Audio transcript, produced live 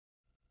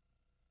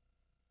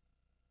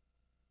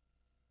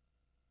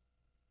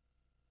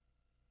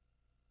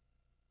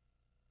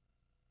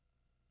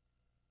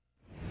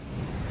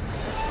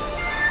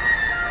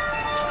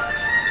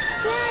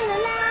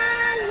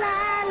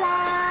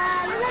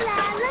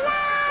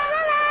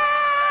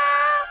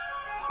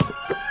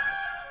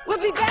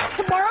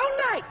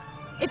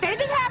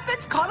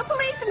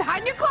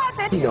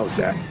He knows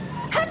that.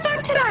 Have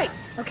fun tonight!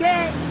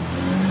 Okay.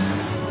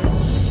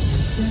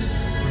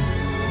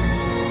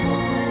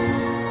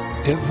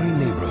 Every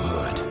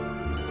neighborhood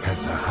has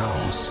a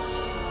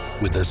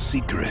house with a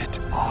secret.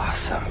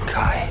 Awesome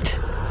kite.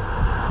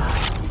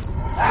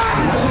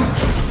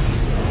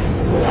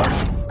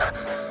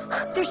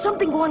 There's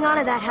something going on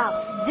at that house.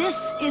 This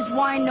is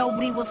why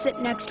nobody will sit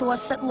next to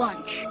us at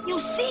lunch. You'll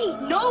see.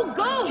 No,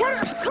 go!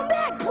 Shatter, come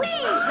back,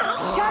 please!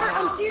 Shatter,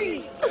 I'm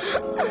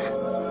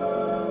serious.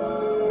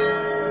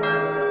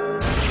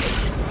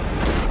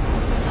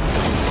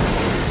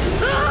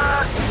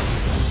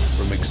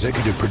 From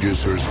executive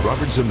producers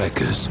Robert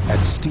Zemeckis and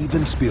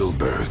Steven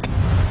Spielberg.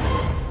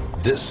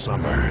 This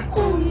summer,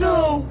 Oh,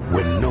 no!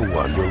 when no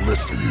one will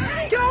listen.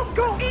 Don't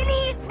go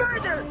any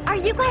further! Are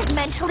you guys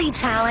mentally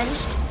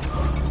challenged?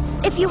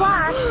 If you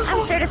are,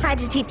 I'm certified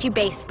to teach you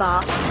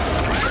baseball.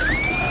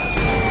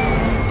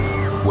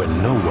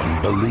 When no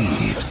one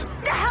believes.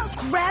 The house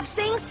grabs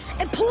things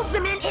and pulls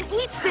them in and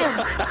eats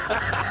them.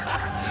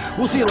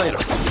 We'll see you later.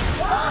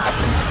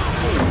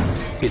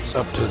 It's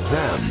up to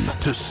them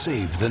to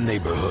save the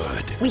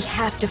neighborhood. We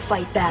have to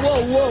fight back.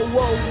 Whoa, whoa,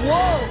 whoa,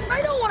 whoa!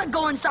 I don't want to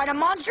go inside a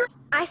monster.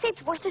 I say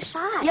it's worth a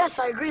shot. Yes,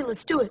 I agree.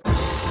 Let's do it.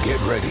 Get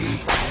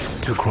ready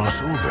to cross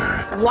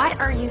over What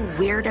are you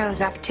weirdos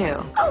up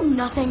to? Oh,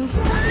 nothing.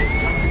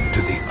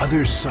 to the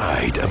other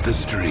side of the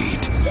street.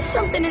 Just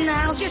something in the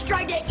house just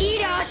tried to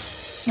eat us.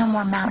 No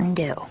more Mountain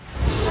Dew.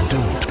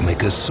 Don't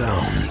make a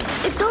sound.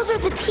 If those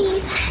are the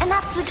teeth and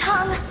that's the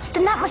tongue,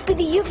 then that must be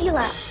the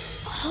uvula.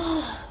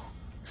 Oh,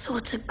 so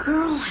it's a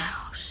girl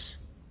house.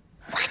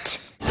 What?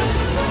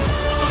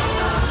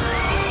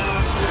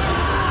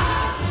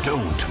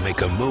 Don't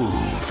make a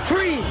move.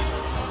 Freeze!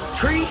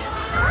 Tree?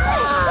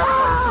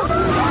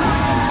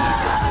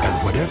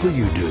 And whatever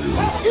you do,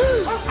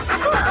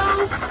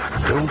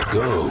 don't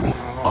go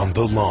on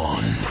the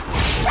lawn.